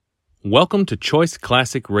Welcome to Choice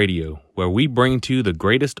Classic Radio, where we bring to you the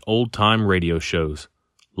greatest old-time radio shows.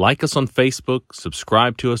 Like us on Facebook,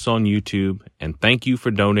 subscribe to us on YouTube, and thank you for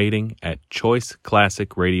donating at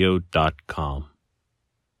choiceclassicradio.com.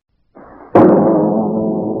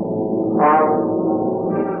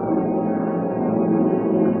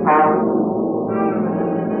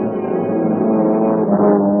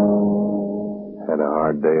 Had a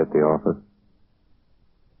hard day at the office?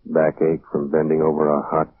 Backache from bending over a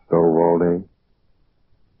hot stove all day?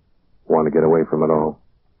 Want to get away from it all?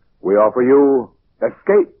 We offer you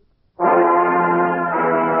Escape.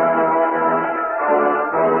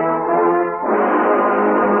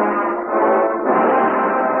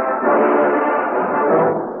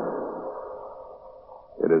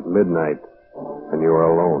 It is midnight, and you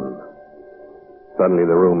are alone. Suddenly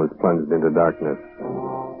the room is plunged into darkness.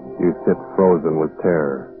 You sit frozen with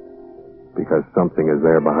terror, because something is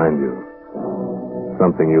there behind you.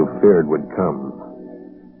 Something you feared would come.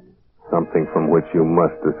 Something from which you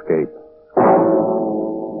must escape.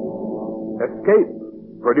 Escape,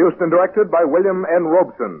 produced and directed by William N.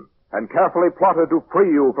 Robeson, and carefully plotted to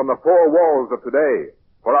free you from the four walls of today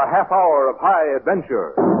for a half hour of high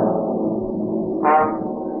adventure.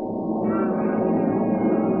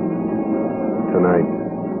 Tonight,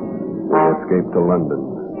 we escape to London,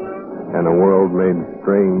 and a world made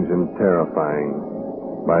strange and terrifying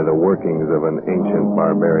by the workings of an ancient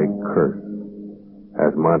barbaric curse,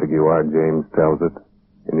 as Montague R. James tells it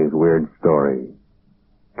in his weird story,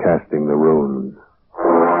 Casting the Runes.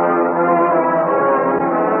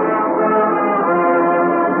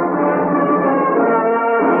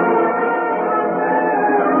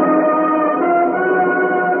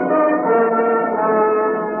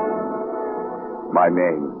 My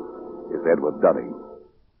name is Edward Dunning.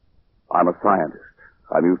 I'm a scientist.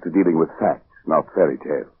 I'm used to dealing with facts, not fairy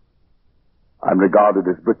tales. I'm regarded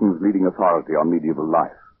as Britain's leading authority on medieval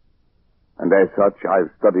life. And as such,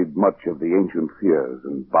 I've studied much of the ancient fears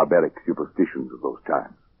and barbaric superstitions of those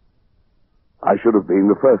times. I should have been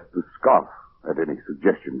the first to scoff at any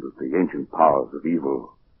suggestion that the ancient powers of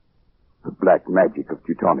evil, the black magic of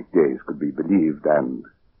Teutonic days, could be believed and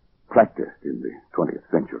practiced in the 20th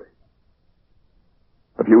century.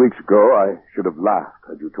 A few weeks ago, I should have laughed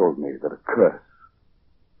had you told me that a curse,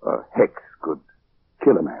 a hex, could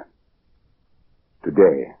kill a man.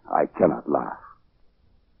 Today, I cannot laugh.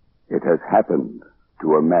 It has happened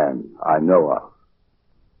to a man I know of.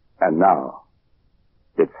 And now,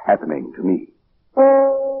 it's happening to me.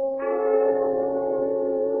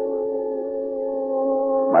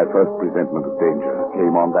 My first presentiment of danger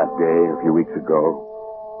came on that day a few weeks ago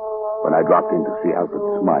when I dropped in to see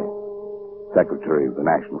Alfred Smythe, Secretary of the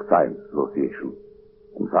National Science Association,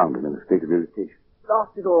 and found him in a state of irritation.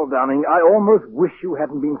 Lost it all, Dunning. I almost wish you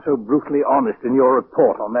hadn't been so brutally honest in your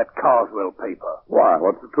report on that Carswell paper. Why?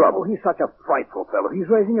 What's the Oh, trouble? he's such a frightful fellow. He's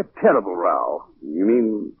raising a terrible row. You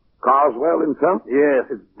mean Carswell himself? Yes,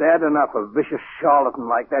 it's bad enough a vicious charlatan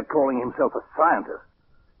like that calling himself a scientist.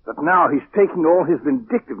 But now he's taking all his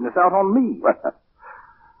vindictiveness out on me.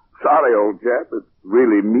 Sorry, old chap. It's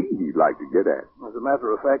really me he'd like to get at. As a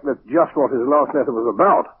matter of fact, that's just what his last letter was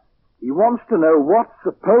about. He wants to know what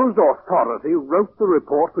supposed authority wrote the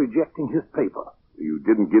report rejecting his paper. You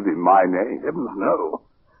didn't give him my name. Heavens, no.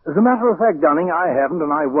 As a matter of fact, Dunning, I haven't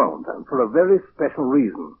and I won't, and for a very special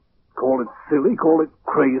reason. Call it silly, call it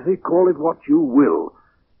crazy, call it what you will.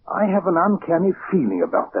 I have an uncanny feeling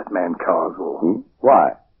about that man Carswell.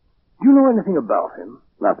 Why? Do you know anything about him?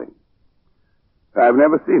 Nothing. I've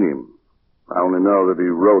never seen him. I only know that he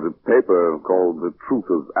wrote a paper called The Truth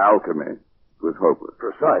of Alchemy. It was hopeless.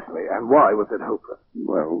 Precisely. And why was it hopeless?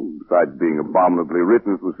 Well, besides being abominably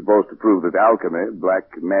written, it was supposed to prove that alchemy,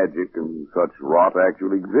 black magic, and such rot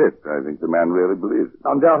actually exist. I think the man really believes it.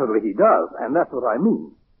 Undoubtedly he does, and that's what I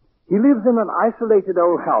mean. He lives in an isolated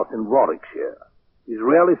old house in Warwickshire. He's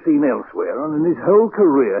rarely seen elsewhere, and in his whole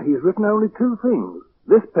career he's written only two things.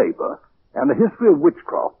 This paper and the history of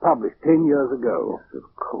witchcraft, published 10 years ago. Yes, of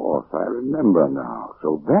course. I remember now.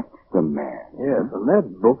 So that's the man. Yes, and that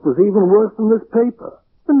book was even worse than this paper.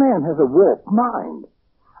 The man has a warped mind.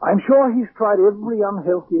 I'm sure he's tried every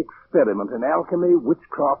unhealthy experiment in alchemy,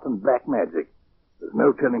 witchcraft, and black magic. There's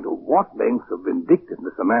no telling to what lengths of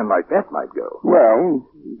vindictiveness a man like that might go. Well,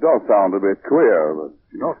 it does sound a bit queer, but...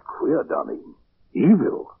 Not queer, Dunning.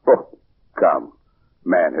 Evil. Oh, come.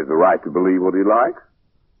 Man has a right to believe what he likes.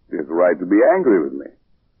 He has a right to be angry with me.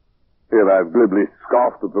 Here I've glibly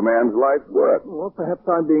scoffed at the man's life's work. Well, perhaps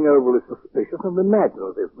I'm being overly suspicious and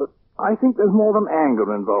imaginative, but I think there's more than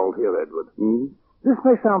anger involved here, Edward. This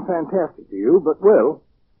may sound fantastic to you, but, well,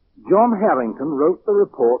 John Harrington wrote the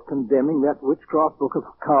report condemning that witchcraft book of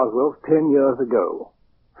Carswell's 10 years ago.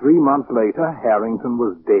 3 months later, Harrington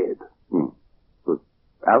was dead. But,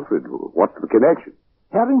 Alfred, what's the connection?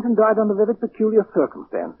 Harrington died under very peculiar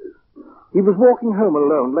circumstances. He was walking home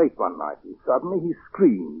alone late one night, and suddenly he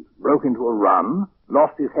screamed, broke into a run,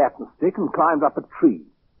 lost his hat and stick, and climbed up a tree.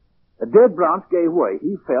 A dead branch gave way.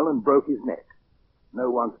 He fell and broke his neck. No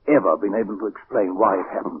one's ever been able to explain why it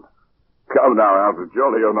happened. Come now, Alfred,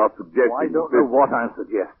 surely you're not suggesting... I don't know what I'm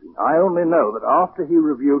suggesting. I only know that after he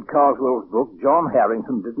reviewed Carswell's book, John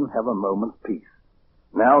Harrington didn't have a moment's peace.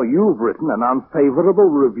 Now you've written an unfavorable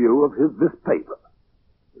review of this paper.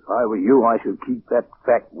 If I were you, I should keep that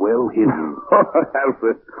fact well hidden.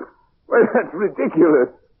 Alfred, well, that's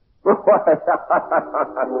ridiculous.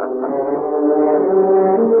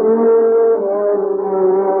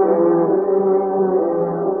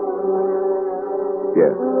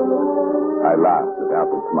 Yes, I laughed at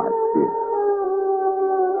Alfred Smythe's fear.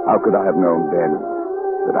 How could I have known then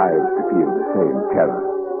that I was to feel the same terror,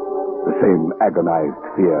 the same agonized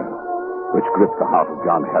fear which gripped the heart of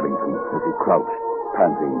John Harrington as he crouched,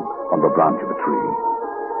 panting on the branch of a tree,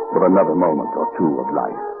 for another moment or two of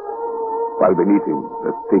life, while beneath him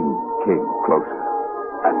the thing came closer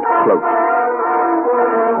and closer.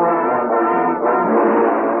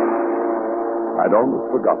 I'd almost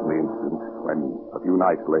forgotten the incident when, a few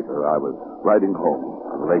nights later, I was riding home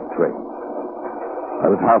on a late train. I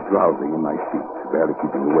was half drowsing in my seat, barely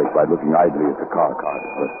keeping awake by looking idly at the car card.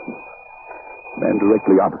 The man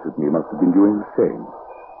directly opposite me must have been doing the same,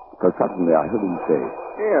 for suddenly I heard him say,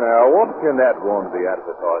 "Here now, what can that one be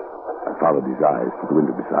advertising?" I followed his eyes to the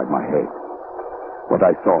window beside my head. What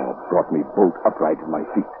I saw brought me bolt upright in my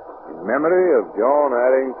seat. In memory of John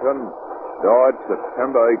Harrington, died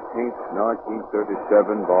September 18th,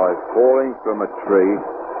 1937, by falling from a tree.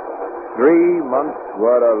 3 months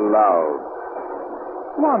were allowed.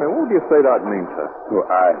 Blimey, what do you say that means, sir? Well,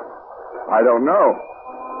 I don't know.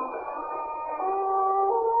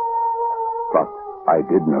 But I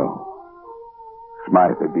did know.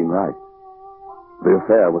 Smythe had been right. The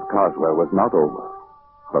affair with Carswell was not over,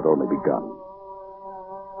 but only begun.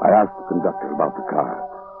 I asked the conductor about the card,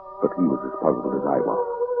 but he was as puzzled as I was.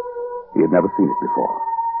 He had never seen it before.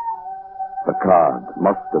 The card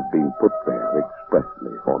must have been put there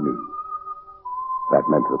expressly for me. That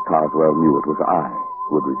meant that Carswell knew it was I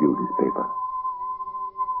who had reviewed his paper.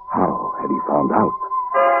 How had he found out?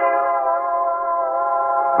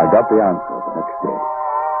 I got the answer the next day.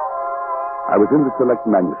 I was in the select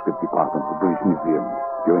manuscript department of the British Museum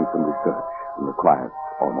doing some research in the quiet,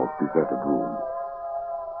 almost deserted room.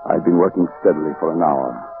 I'd been working steadily for an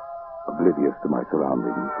hour, oblivious to my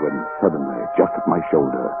surroundings, when suddenly, just at my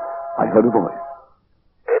shoulder, I heard a voice.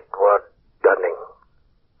 "Edward Dunning,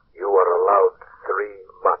 you are allowed 3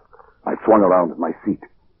 months. I swung around in my seat.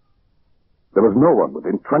 There was no one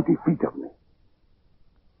within 20 feet of me.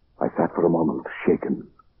 I sat for a moment, shaken,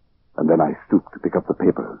 and then I stooped to pick up the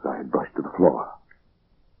papers I had brushed to the floor.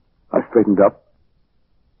 I straightened up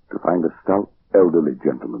to find a stout, elderly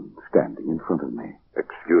gentleman standing in front of me.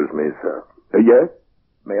 Excuse me, sir. Yes?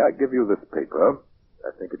 May I give you this paper?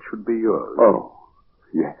 I think it should be yours. Oh,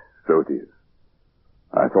 yes, so it is.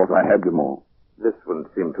 I thought I had them all. This one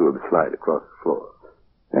seemed to have slid across the floor.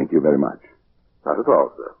 Thank you very much. Not at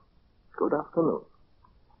all, sir. Good afternoon.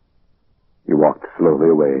 He walked slowly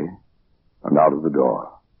away and out of the door.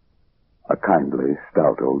 A kindly,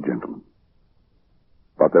 stout old gentleman.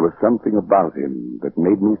 But there was something about him that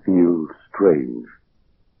made me feel strange.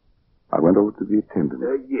 I went over to the attendant.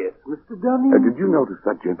 Yes, Mr. Dunning? Did you notice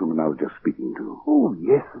that gentleman I was just speaking to? Oh,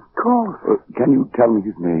 yes, of course. Can you tell me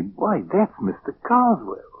his name? Why, that's Mr.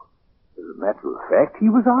 Carswell. As a matter of fact, he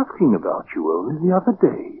was asking about you only the other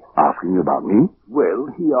day. Asking about me? Well,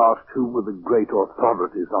 he asked who were the great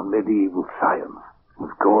authorities on medieval science.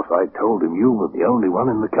 Of course, I told him you were the only one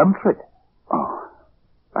in the country. Oh,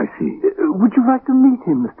 I see. Would you like to meet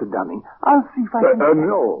him, Mr. Dunning? I'll see if I can...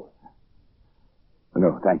 No.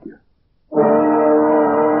 No, thank you.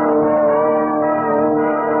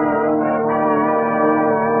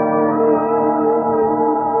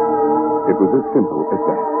 It was as simple as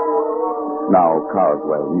that. Now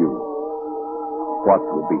Carswell knew. What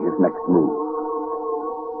would be his next move?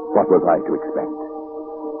 What was I to expect?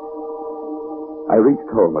 I reached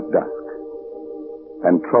home at dusk,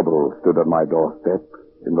 and trouble stood on my doorstep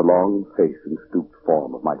in the long face and stooped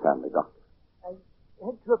form of my family doctor. I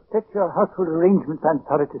had to upset your household arrangements, I'm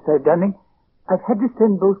sorry to say, Dunning. I've had to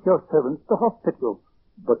send both your servants to hospital.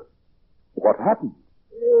 But what happened?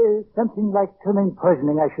 Something like termine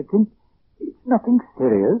poisoning, I should think. It's nothing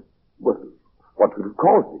serious. Well, what could have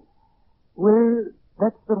caused it? Well,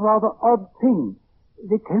 That's the rather odd thing.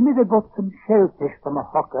 They tell me they bought some shellfish from a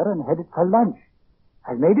hawker and had it for lunch.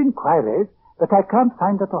 I've made inquiries, but I can't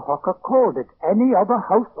find that the hawker called at any other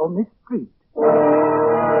house on this street.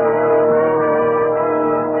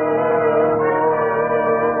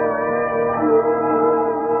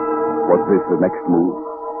 Was this the next move?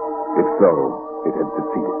 If so, it had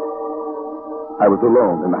succeeded. I was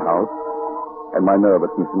alone in the house, and my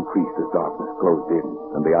nervousness increased as darkness closed in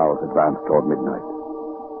and the hours advanced toward midnight.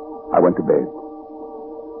 I went to bed,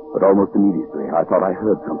 but almost immediately I thought I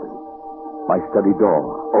heard something. My study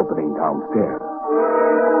door opening downstairs.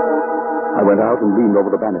 I went out and leaned over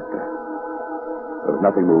the banister. There was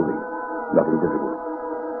nothing moving, nothing visible.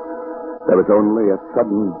 There was only a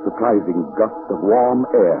sudden, surprising gust of warm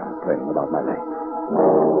air playing about my legs.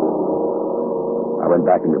 I went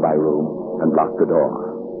back into my room and locked the door.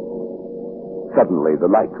 Suddenly, the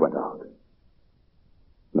lights went out.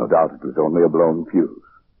 No doubt it was only a blown fuse,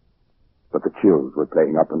 but the chills were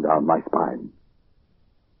playing up and down my spine.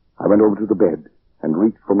 I went over to the bed and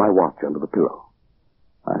reached for my watch under the pillow.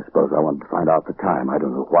 I suppose I wanted to find out the time. I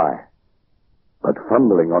don't know why. But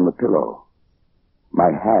fumbling on the pillow,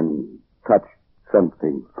 my hand touched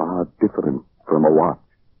something far different from a watch.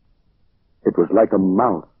 It was like a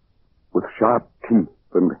mouth with sharp teeth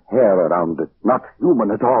and hair around it, not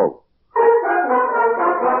human at all.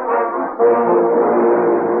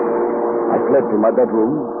 I fled from my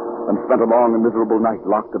bedroom and spent a long and miserable night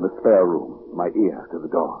locked in the spare room, my ear to the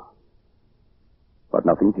door. But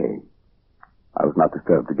nothing came. I was not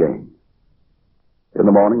disturbed again. In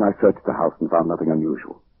the morning, I searched the house and found nothing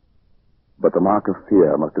unusual. But the mark of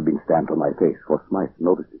fear must have been stamped on my face, for Smythe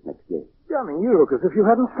noticed it next day. Dunning, you look as if you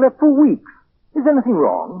hadn't slept for weeks. Is anything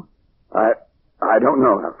wrong? I don't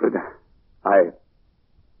know, Alfred.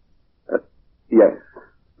 Yes,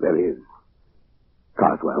 there is.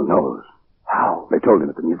 Carswell knows. How? They told him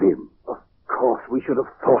at the museum. Of course, we should have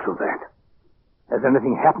thought of that. Has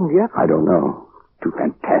anything happened yet? I don't know. Too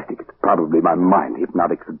fantastic. It's probably my mind,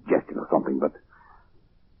 hypnotic suggestion or something, but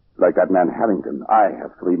like that man Harrington, I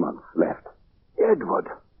have 3 months left. Edward.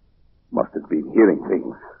 Must have been hearing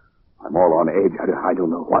things. I'm all on edge. I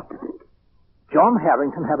don't know what to think. John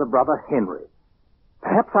Harrington had a brother, Henry.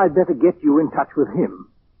 Perhaps I'd better get you in touch with him.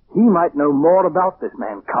 He might know more about this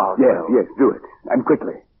man, Carswell. Yes, do it. And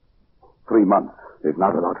quickly. 3 months is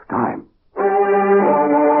not a lot of time.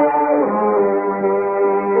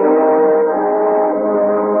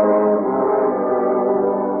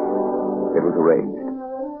 It was arranged.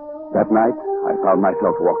 That night, I found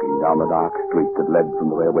myself walking down the dark street that led from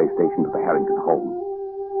the railway station to the Harrington home.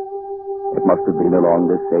 It must have been along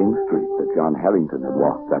this same street that John Harrington had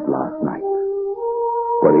walked that last night.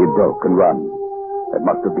 Where he had broke and run. It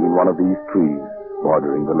must have been one of these trees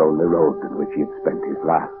bordering the lonely road in which he had spent his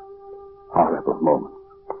last horrible moments.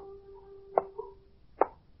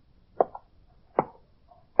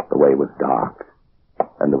 The way was dark,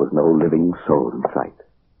 and there was no living soul in sight.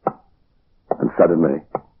 And suddenly,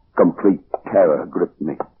 complete terror gripped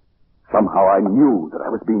me. Somehow I knew that I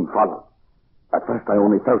was being followed. At first I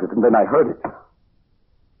only felt it, and then I heard it.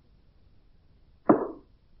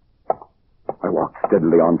 I walked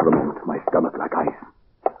steadily on for a moment, my stomach like ice.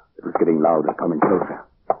 It was getting louder, coming closer.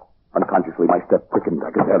 Unconsciously, my step quickened.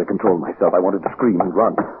 I could barely control myself. I wanted to scream and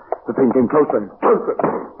run. The thing came closer and closer.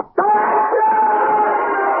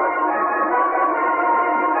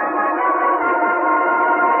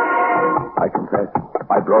 I confess,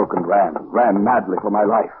 I broke and ran madly for my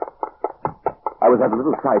life. I was at a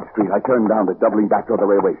little side street. I turned down it, doubling back toward the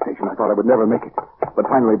railway station. I thought I would never make it. But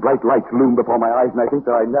finally, bright lights loomed before my eyes, and I think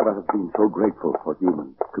that I never have been so grateful for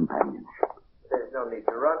human companionship. There's no need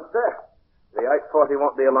to run, sir. The 840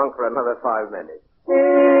 won't be along for another 5 minutes.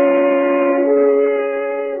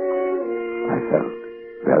 I felt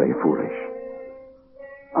very foolish.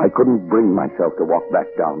 I couldn't bring myself to walk back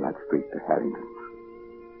down that street to Harrington's.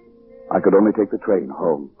 I could only take the train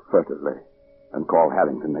home furtively and call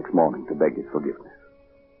Harrington next morning to beg his forgiveness.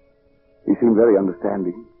 He seemed very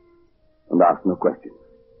understanding and asked no questions.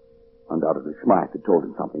 Undoubtedly, Smythe had told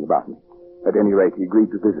him something about me. At any rate, he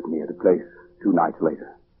agreed to visit me at a place 2 nights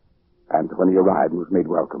later. And when he arrived and was made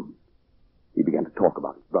welcome, he began to talk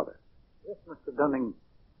about his brother. Yes, Mr. Dunning.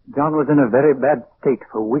 John was in a very bad state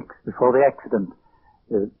for weeks before the accident,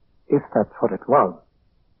 if that's what it was.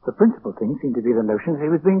 The principal thing seemed to be the notion that he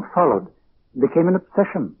was being followed. It became an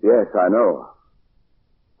obsession. Yes, I know.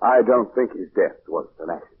 I don't think his death was an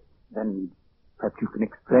accident. Then perhaps you can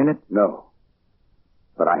explain it? No.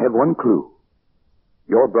 But I have one clue.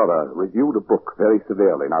 Your brother reviewed a book very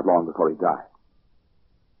severely not long before he died.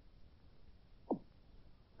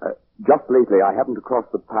 Just lately, I happened to cross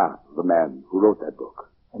the path of the man who wrote that book.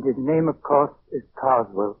 And his name, of course, is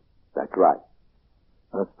Carswell. That's right.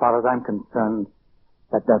 As far as I'm concerned,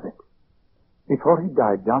 that does it. Before he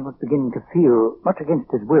died, John was beginning to feel, much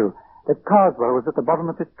against his will, that Carswell was at the bottom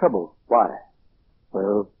of his trouble. Why?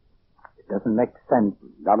 Well, it doesn't make sense.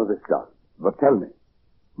 None of this does. But tell me.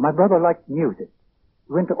 My brother liked music.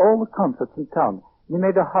 He went to all the concerts in town, and he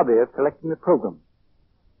made a hobby of collecting the program.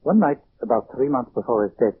 One night, about 3 months before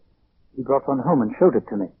his death, he brought one home and showed it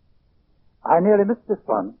to me. I nearly missed this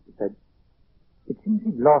one, he said. It seems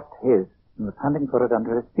he'd lost his and was hunting for it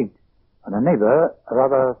under his seat, and a neighbor, a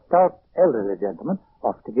rather stout elderly gentleman,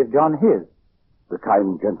 offered to give John his. The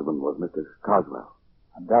kind gentleman was Mr. Carswell.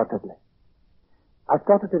 Undoubtedly. I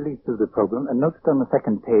started to leaf through the program and noticed on the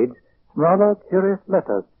second page some rather curious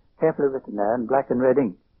letters, carefully written there in black and red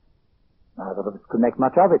ink. Neither of us could make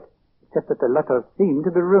much of it, except that the letters seemed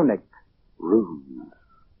to be runic. Runes.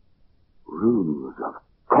 Runes, of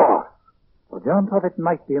course. Well, John thought it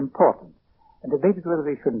might be important, and debated whether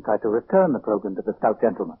he shouldn't try to return the program to the stout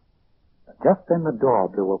gentleman. But just then the door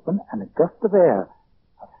blew open, and a gust of air,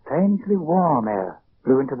 a strangely warm air,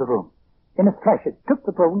 blew into the room. In a flash, it took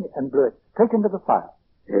the program and blew it straight into the fire.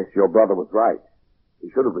 Yes, your brother was right. He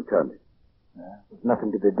should have returned it. There's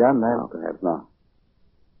nothing to be done then. No, perhaps not.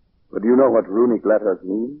 But do you know what runic letters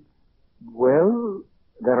mean? Well,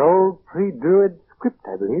 they're old pre-Druid script,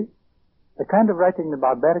 I believe. The kind of writing the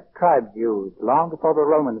barbaric tribes used long before the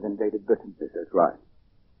Romans invaded Britain. Yes, that's right.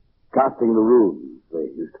 Casting the runes, they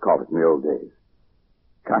used to call it in the old days.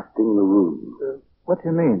 Casting the runes. What do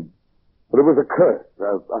you mean? Well, it was a curse,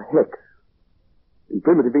 a hex. In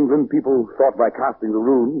primitive England, people thought by casting the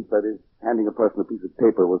runes, that is, handing a person a piece of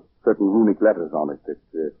paper with certain runic letters on it, that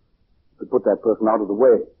could put that person out of the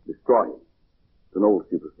way, destroy him. It's an old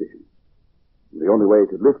superstition. And the only way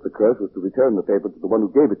to lift the curse was to return the paper to the one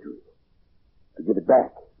who gave it to you. To give it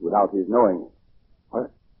back without his knowing it.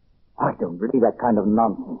 What? I don't believe that kind of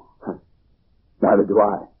nonsense. Neither do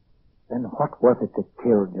I. Then what was it that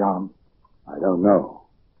killed John? I don't know.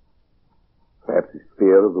 Perhaps his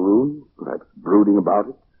fear of the runes, perhaps brooding about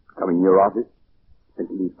it, becoming neurotic,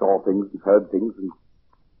 thinking he saw things and heard things and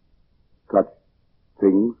touched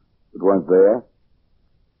things that weren't there.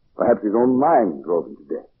 Perhaps his own mind drove him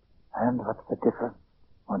to death. And what's the difference?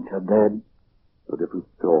 Once you're dead? No difference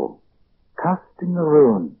at all. Casting the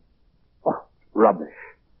rune. Oh, rubbish.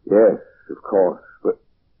 Yes, of course, but...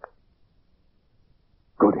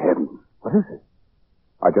 Good heavens. What is it?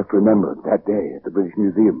 I just remembered that day at the British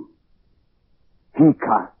Museum. He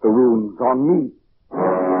cast the runes on me.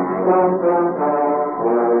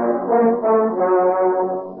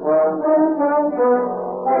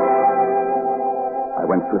 I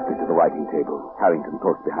went swiftly to the writing table, Harrington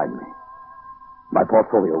close behind me. My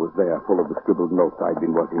portfolio was there, full of the scribbled notes I'd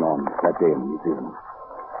been working on that day in the museum.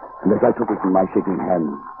 And as I took it in my shaking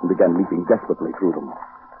hand and began leaping desperately through them,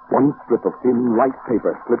 one strip of thin, white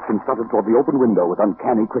paper slipped and fluttered toward the open window with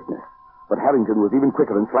uncanny quickness. But Harrington was even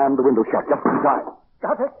quicker and slammed the window shut just in time.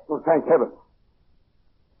 Got it? Well, thank heaven.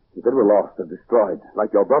 If it were lost or destroyed,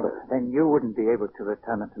 like your brother. Then you wouldn't be able to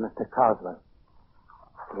return it to Mr. Carswell.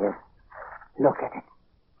 Here, look at it.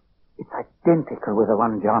 It's identical with the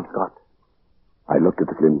one John's got. I looked at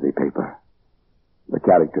the flimsy paper. The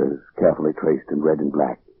characters, carefully traced in red and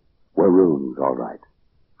black, were runes, all right.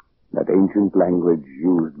 That ancient language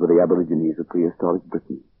used by the Aborigines of prehistoric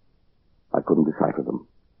Britain. I couldn't decipher them.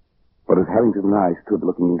 But as Harrington and I stood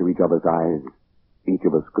looking into each other's eyes, each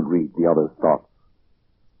of us could read the other's thoughts.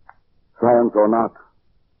 Science or not,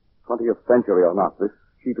 20th century or not, this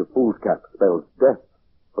sheet of foolscap spells death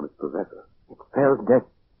for its possessor. It spells death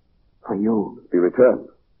for you. Be returned.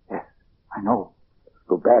 Yes, I know. Let's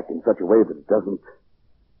go back in such a way that he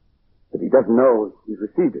doesn't know he's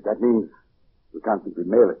received it. That means we can't simply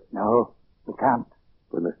mail it. No, we can't.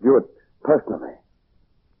 We must do it personally.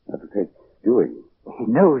 That'll take doing. He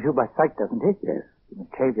knows you by sight, doesn't he? Yes. You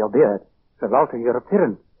must shave your beard. It'll alter your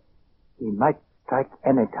appearance. He might strike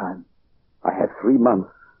any time. I have 3 months.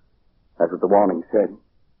 That's what the warning said.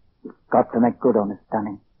 You've got to make good on his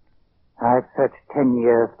stunning. I've searched 10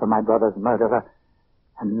 years for my brother's murderer,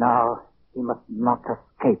 and now he must not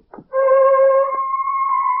escape.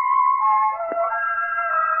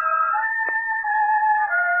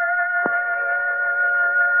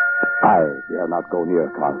 I dare not go near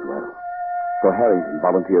Carswell. So Harrington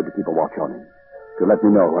volunteered to keep a watch on him, to let me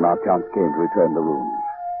know when our chance came to return the runes,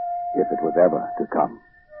 if it was ever to come.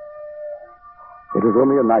 It was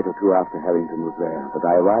only a night or two after Harrington was there that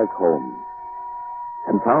I arrived home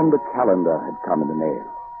and found the calendar had come in the mail.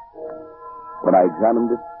 When I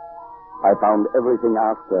examined it, I found everything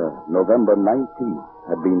after November 19th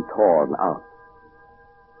had been torn out.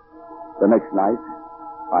 The next night,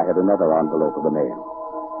 I had another envelope of the mail.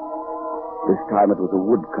 This time it was a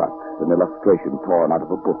woodcut, an illustration torn out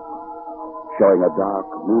of a book, showing a dark,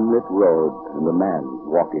 moonlit road and a man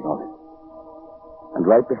walking on it. And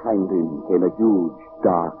right behind him came a huge,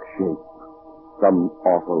 dark shape, some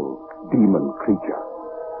awful demon creature.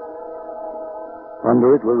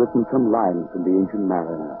 Under it were written some lines from the Ancient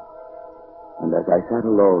Mariner, and as I sat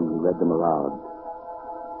alone and read them aloud,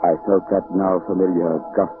 I felt that now familiar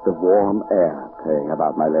gust of warm air playing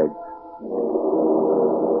about my legs.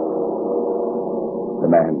 The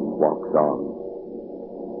man walks on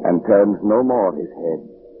and turns no more his head,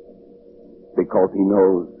 because he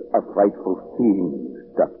knows a frightful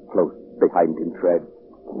fiend doth close behind him tread.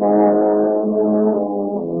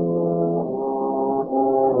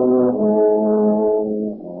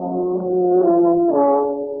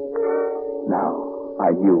 Now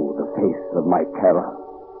I knew the face of my terror,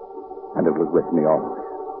 and it was with me always.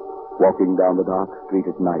 Walking down the dark street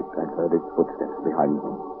at night, I heard its footsteps behind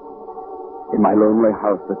me. In my lonely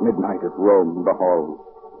house at midnight, it roamed the halls.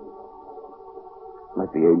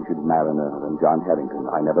 Like the Ancient Mariner and John Harrington,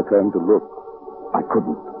 I never turned to look. I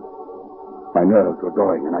couldn't. My nerves were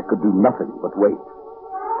going, and I could do nothing but wait.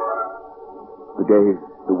 The days,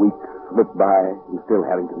 the weeks slipped by, and still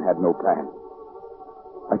Harrington had no plan.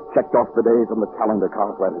 I checked off the days on the calendar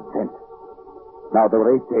Carswell had sent. Now there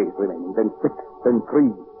were 8 days remaining, then 6, then 3,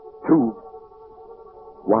 2,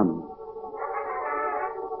 1.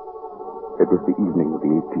 It was the evening of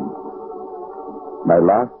the 18th. My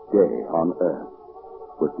last day on Earth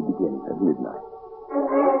was to begin at midnight.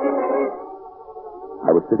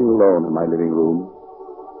 I was sitting alone in my living room,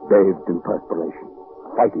 bathed in perspiration,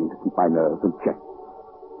 fighting to keep my nerves in check.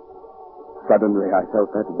 Suddenly, I felt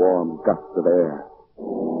that warm gust of air.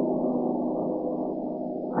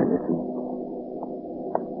 I listened.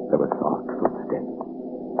 There were soft footsteps.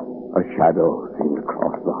 A shadow seemed to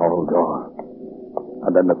cross the hall door.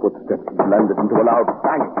 And then the footsteps blended into a loud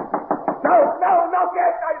bang. No, not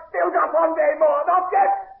yet. I still got 1 day more. Not yet.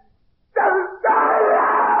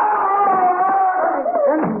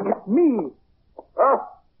 It's me.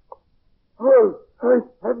 Thank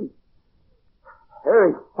heaven.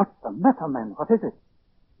 Harry. What's the matter, man? What is it?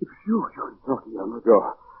 It was you knocking on the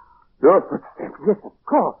door. Your footsteps. Yes, of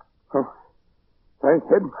course. Oh, thank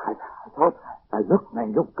heaven. I thought... Now, look,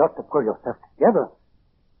 man, you've got to pull yourself together.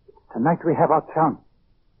 Tonight we have our chance.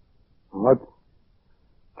 What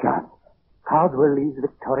chance? Carswell leaves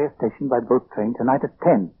Victoria Station by boat train tonight at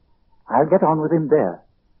 10. I'll get on with him there.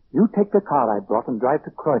 You take the car I brought and drive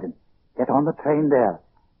to Croydon. Get on the train there.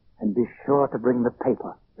 And be sure to bring the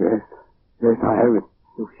paper. Yes, I have it.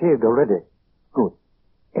 You've shaved already. Good.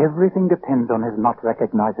 Everything depends on his not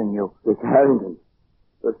recognizing you. It's Harrington.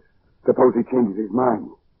 Suppose he changes his mind.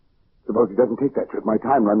 Suppose he doesn't take that trip. My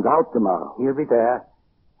time runs out tomorrow. He'll be there,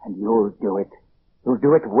 and you'll do it. You'll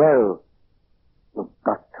do it well. You've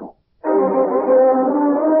got to.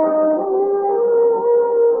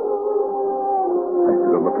 I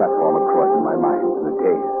stood on the platform at Croydon, my mind in a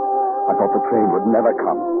daze. I thought the train would never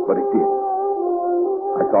come, but it did.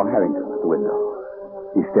 I saw Harrington at the window.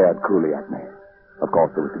 He stared coolly at me. Of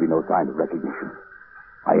course, there was to be no sign of recognition.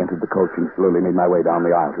 I entered the coach and slowly made my way down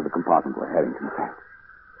the aisle to the compartment where Harrington sat.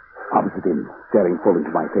 Opposite him, staring full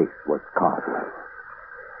into my face, was Carswell.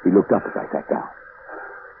 He looked up as I sat down.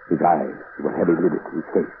 His eyes were heavy-lidded, his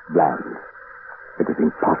face bland. It was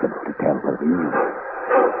impossible to tell whether he knew.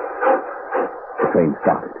 The train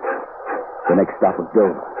started. The next stop was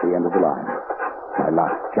Dover, the end of the line. My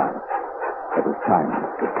last chance. It was time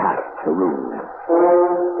to cast the rule.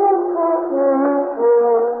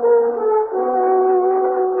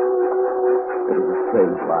 It was a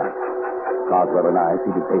strange life. Carswell and I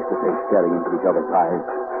seated face to face, staring into each other's eyes.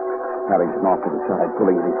 Harrington off to the side,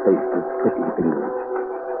 pulling at his face with twitching fingers.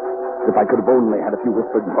 If I could have only had a few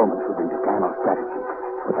whispered moments with him to plan our strategy,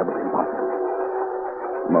 but that was impossible.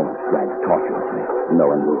 Moments dragged tortuously.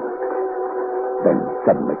 No one moved. Then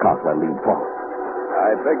suddenly Carswell leaned forward.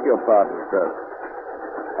 I beg your pardon, sir.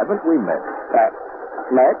 Haven't we met?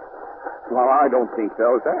 Met? Well, I don't think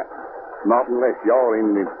so, sir. Not unless you're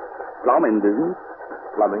in the plumbing business.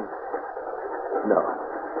 Plumbing? No.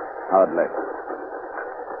 Hardly.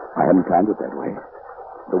 I hadn't planned it that way.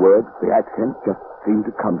 The words, the accent, just seemed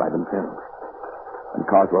to come by themselves. And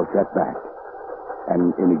Carswell sat back,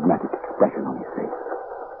 an enigmatic expression on his face.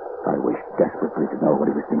 I wished desperately to know what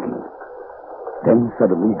he was thinking. Then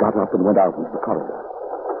suddenly he got up and went out into the corridor.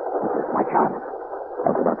 It was my chance. I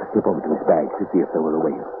was about to slip over to his bag to see if there were a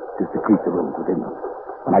way to secrete the rooms within them,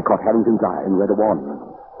 when I caught Harrington's eye and read a warning in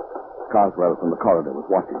them. Carswell from the corridor was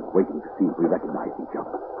watching, waiting to see if we recognized each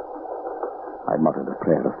other. I muttered a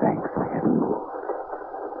prayer of thanks I hadn't moved.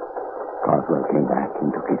 Carswell came back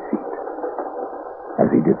and took his seat. As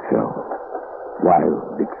he did so,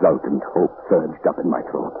 wild, exultant hope surged up in my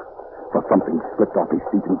throat. For something slipped off his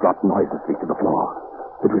seat and dropped noiselessly to the floor.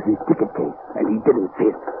 It was his ticket case, and he didn't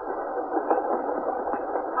see it.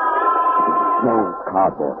 Small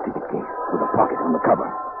cardboard ticket case with a pocket on the cover.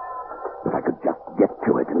 If I could just get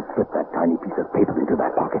to it and slip that tiny piece of paper into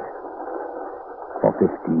that pocket. For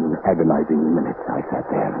 15 agonizing minutes, I sat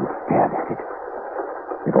there and stared at it.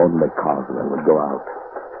 If only Carswell would go out.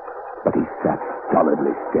 But he sat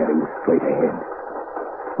stolidly staring straight ahead.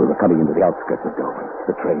 We were coming into the outskirts of Dover,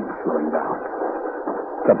 the train slowing down.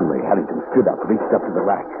 Suddenly, Harrington stood up, reached up to the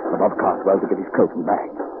rack above Carswell to get his coat and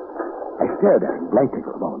bag. I stared at him blankly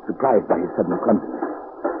for a moment, surprised by his sudden clumsiness.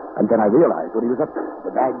 And then I realized what he was up to.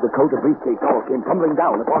 The bag, the coat, the briefcase all came tumbling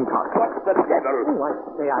down upon Carswell. What's the devil? Oh, I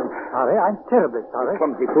say I'm sorry. I'm terribly sorry.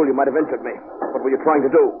 Clumsy fool, you might have injured me. What were you trying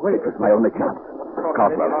to do? Well, it was my only chance.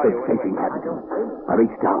 Carswell stood facing Harrington. I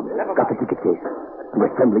reached down, got the ticket case, and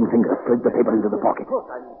with trembling fingers slid the paper into the pocket.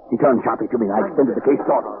 He turned sharply to me, and I extended the case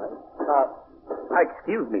toward him.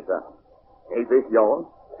 Excuse me, sir. Is this yours?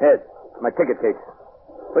 Yes, my ticket case.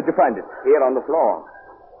 Where'd you find it? Here on the floor.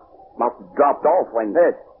 Must have dropped off when...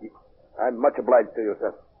 Yes. I'm much obliged to you,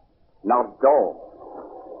 sir. Not all.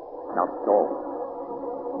 Not all.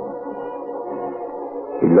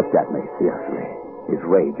 He looked at me fiercely, his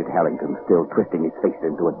rage at Harrington still twisting his face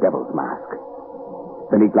into a devil's mask.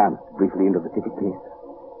 Then he glanced briefly into the ticket case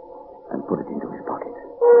and put it into his pocket.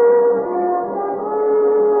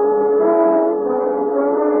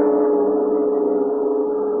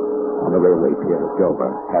 On the railway pier at Dover,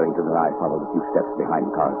 Harrington and I followed a few steps behind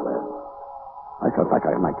Carswell. I felt like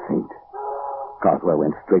I might faint. Carswell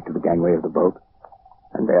went straight to the gangway of the boat,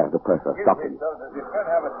 and there the purser stopped him. Does your friend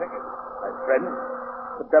have a ticket? My friend?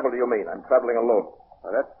 What the devil do you mean? I'm traveling alone.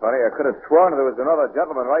 Well, that's funny. I could have sworn there was another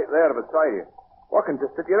gentleman right there beside you. Walking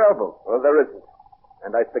just at your elbow. Well, there isn't.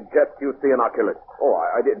 And I suggest you see an oculist. Oh,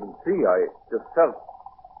 I didn't see. I just felt.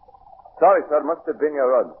 Sorry, sir. Must have been your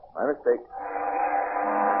run. My mistake.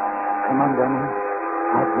 Come on, Danny.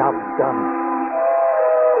 Our job's done.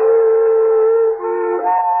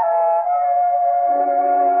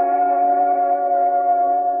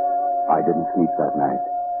 I didn't sleep that night.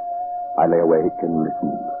 I lay awake and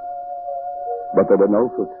listened. But there were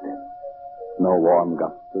no footsteps, no warm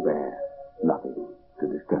gusts of air, nothing to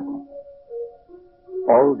disturb me.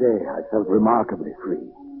 All day I felt remarkably free,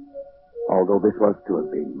 although this was to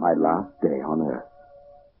have been my last day on Earth.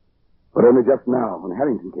 But only just now, when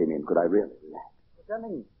Harrington came in, could I really relax.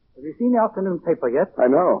 Danny, have you seen the afternoon paper yet? I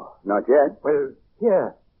know, not yet. Well,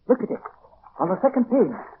 here, look at it. On the second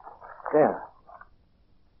page. There.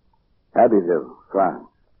 Abbeville, France.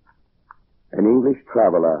 An English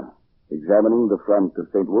traveler examining the front of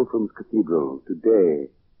St. Wolfram's Cathedral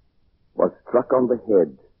today was struck on the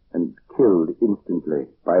head and killed instantly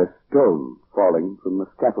by a stone falling from the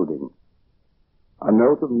scaffolding. A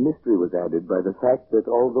note of mystery was added by the fact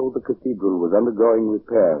that although the cathedral was undergoing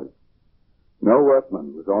repairs, no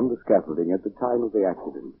workman was on the scaffolding at the time of the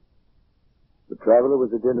accident. The traveler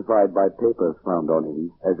was identified by papers found on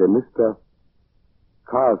him as a Mr.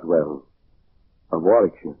 Carswell of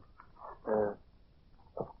Warwickshire.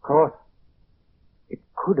 Of course, it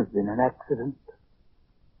could have been an accident.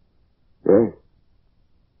 Yes.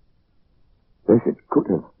 Yes, it could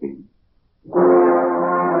have been.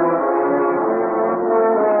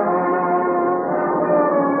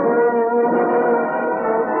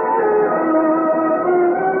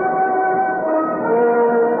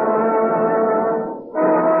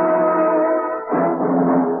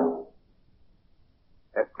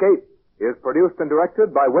 Escape is produced and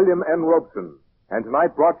directed by William N. Robeson, and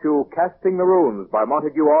tonight brought you Casting the Runes by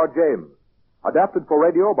Montague R. James. Adapted for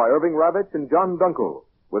radio by Irving Ravitch and John Dunkel,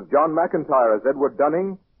 with John McIntyre as Edward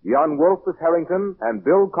Dunning, Jan Wolfe as Harrington, and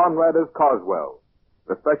Bill Conrad as Carswell.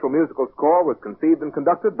 The special musical score was conceived and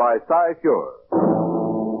conducted by Cy Shure.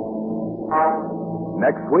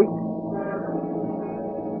 Next week,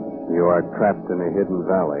 you are trapped in a hidden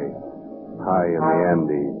valley, high in the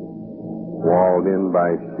Andes, walled in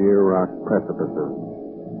by sheer rock precipices,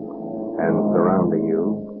 and surrounding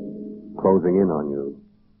you, closing in on you,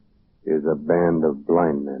 is a band of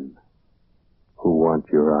blind men who want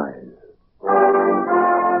your eyes.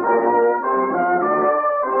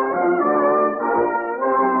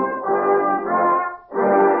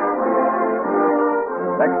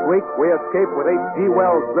 next week we escape with H.G.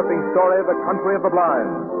 Wells' gripping story, The Country of the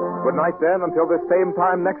Blind. Good night, then, until this same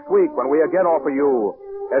time next week when we again offer you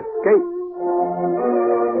Escape.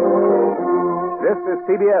 This is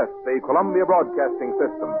CBS, the Columbia Broadcasting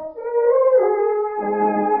System.